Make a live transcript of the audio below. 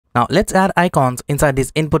Now let's add icons inside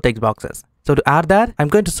these input text boxes. So to add that, I'm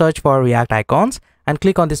going to search for React icons and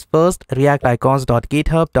click on this first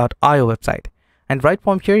reacticons.github.io website. And right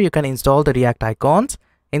from here, you can install the React icons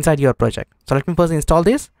inside your project. So let me first install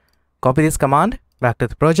this, copy this command, back to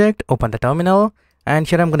the project, open the terminal, and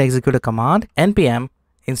here I'm going to execute a command, npm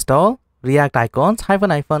install react icons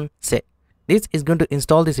 --c. This is going to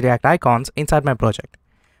install these React icons inside my project.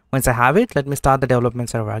 Once I have it, let me start the development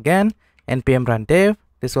server again, npm run dev.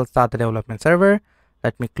 This will start the development server.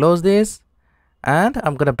 Let me close this, and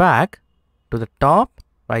I'm going to back to the top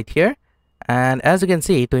right here. And as you can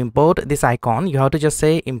see, to import this icon, you have to just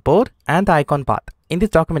say import and the icon path. In this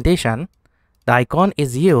documentation, the icon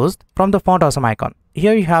is used from the font awesome icon.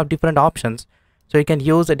 Here you have different options, so you can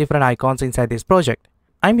use different icons inside this project.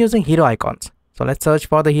 I'm using hero icons. So let's search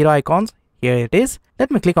for the hero icons. Here it is.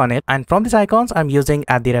 Let me click on it. And from these icons, I'm using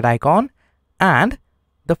 @ icon and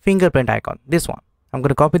the fingerprint icon, this one. I'm going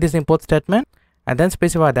to copy this import statement and then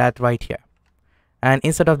specify that right here. And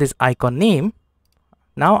instead of this icon name,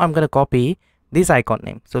 now I'm going to copy this icon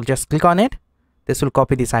name. So just click on it. This will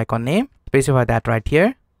copy this icon name, specify that right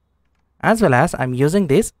here. As well as I'm using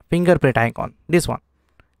this fingerprint icon, this one.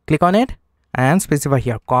 Click on it and specify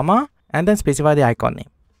here comma and then specify the icon name.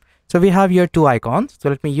 So we have here two icons. So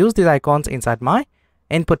let me use these icons inside my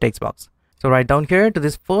input text box. So right down here to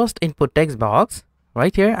this first input text box,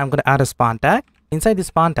 right here, I'm going to add a span tag. Inside this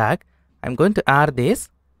span tag, I'm going to add this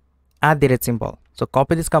 @ symbol. So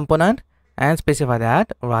copy this component and specify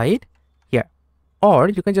that right here. Or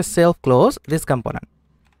you can just self-close this component.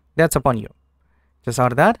 That's upon you. Just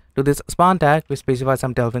add that to this span tag, we specify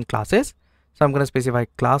some Tailwind classes. So I'm going to specify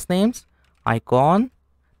class names, icon.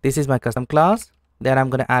 This is my custom class. Then I'm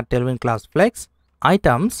going to add Tailwind class flex,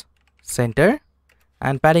 items, center,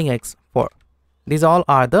 and padding x 4. These all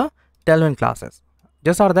are the Tailwind classes.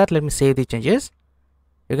 Just after that, let me save the changes.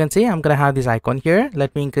 You can see I'm going to have this icon here.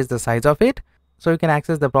 Let me increase the size of it. So you can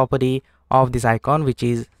access the property of this icon, which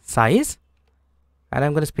is size. And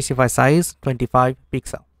I'm going to specify size 25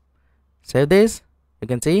 pixel. Save this. You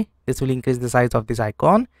can see this will increase the size of this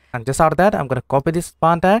icon. And just after that, I'm going to copy this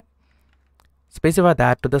span tag, specify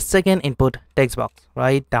that to the second input text box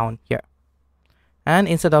right down here. And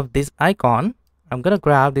instead of this icon, I'm going to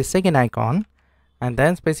grab the second icon and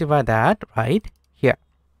then specify that right here.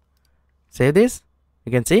 Save this.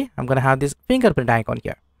 You can see I'm going to have this fingerprint icon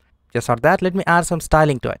here. Just for that, let me add some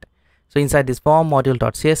styling to it. So inside this form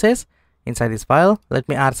module.css, inside this file, let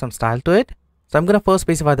me add some style to it. So I'm going to first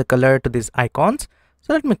specify the color to these icons.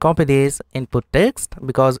 So let me copy this input text,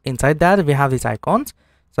 because inside that we have these icons.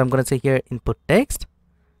 So I'm going to say here input text.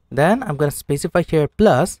 Then I'm going to specify here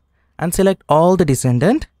plus and select all the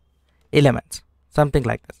descendant elements, something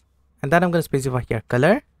like this. And then I'm going to specify here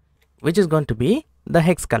color, which is going to be the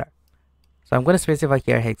hex color. So I'm going to specify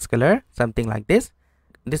here hex color, something like this.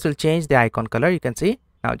 This will change the icon color, you can see.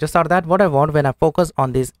 Now just after that, what I want when I focus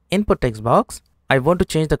on this input text box, I want to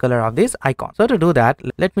change the color of this icon. So to do that,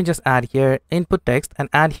 let me just add here input text and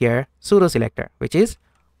add here pseudo selector, which is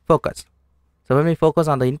focus. So when we focus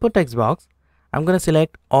on the input text box, I'm going to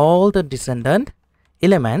select all the descendant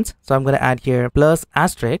elements. So I'm going to add here plus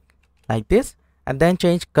asterisk like this and then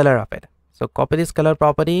change color of it. So copy this color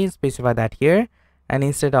property, specify that here. And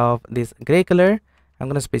instead of this gray color, I'm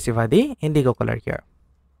going to specify the indigo color here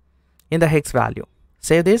in the hex value.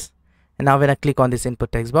 Save this. And now when I click on this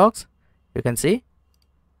input text box, you can see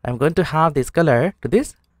I'm going to have this color to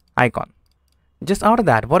this icon. Just after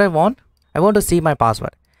that, what I want to see my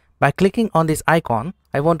password. By clicking on this icon,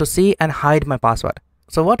 I want to see and hide my password.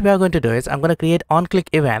 So what we are going to do is I'm going to create on-click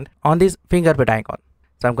event on this fingerprint icon.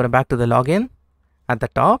 So I'm going to back to the login. At the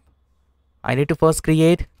top, I need to first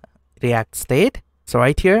create React state. So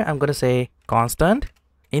right here, I'm going to say constant.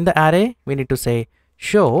 In the array, we need to say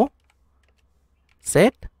show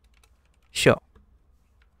set show.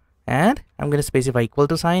 And I'm going to specify equal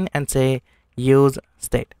to sign and say use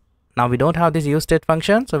state. Now we don't have this use state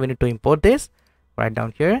function, so we need to import this. Right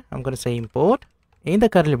down here, I'm going to say import. In the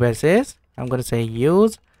curly braces, I'm going to say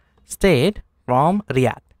use state from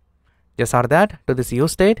React. Just after that, to this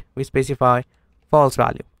use state, we specify false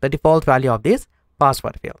value, the default value of this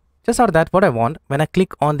password field. Just after that, what I want, when I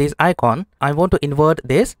click on this icon, I want to invert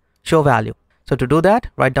this show value. So to do that,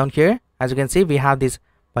 right down here, as you can see, we have this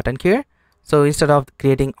button here. So instead of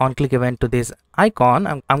creating on-click event to this icon,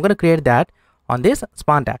 I'm going to create that on this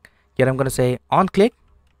span tag. Here I'm going to say on-click,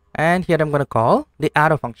 and here I'm going to call the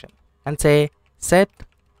arrow function and say set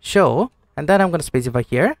show, and then I'm going to specify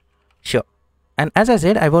here show. And as I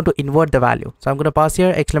said, I want to invert the value. So I'm going to pass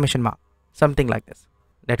here exclamation mark, something like this.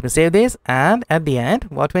 Let me save this, and at the end,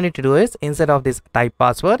 what we need to do is instead of this type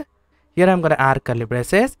password, Here I'm going to add curly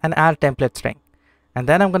braces and add template string. And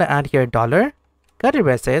then I'm going to add here dollar curly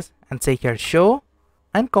braces and say here show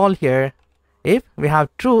and call here if we have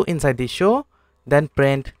true inside the show, then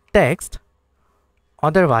print text,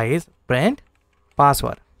 otherwise print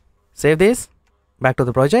password. Save this, back to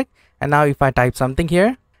the project, and now if I type something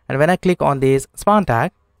here and when I click on this span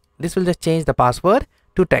tag, this will just change the password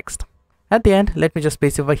to text. At the end, let me just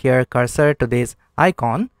specify here cursor to this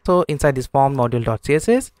icon. So inside this form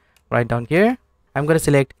module.css, right down here, I'm going to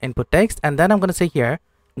select input text and then I'm going to say here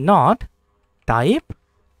not type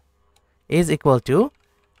is equal to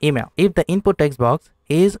email. If the input text box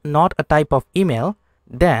is not a type of email,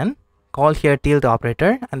 then call here tilde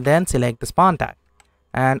operator and then select the span tag.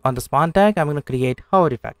 And on the span tag, I'm going to create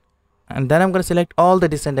hover effect. And then I'm going to select all the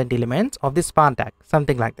descendant elements of this span tag,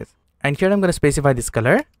 something like this. And here I'm going to specify this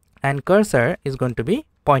color and cursor is going to be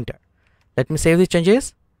pointer. Let me save these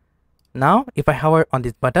changes. Now, if I hover on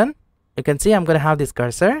this button, you can see I'm going to have this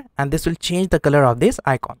cursor and this will change the color of this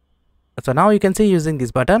icon. So now you can see using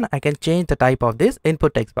this button, I can change the type of this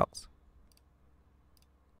input text box.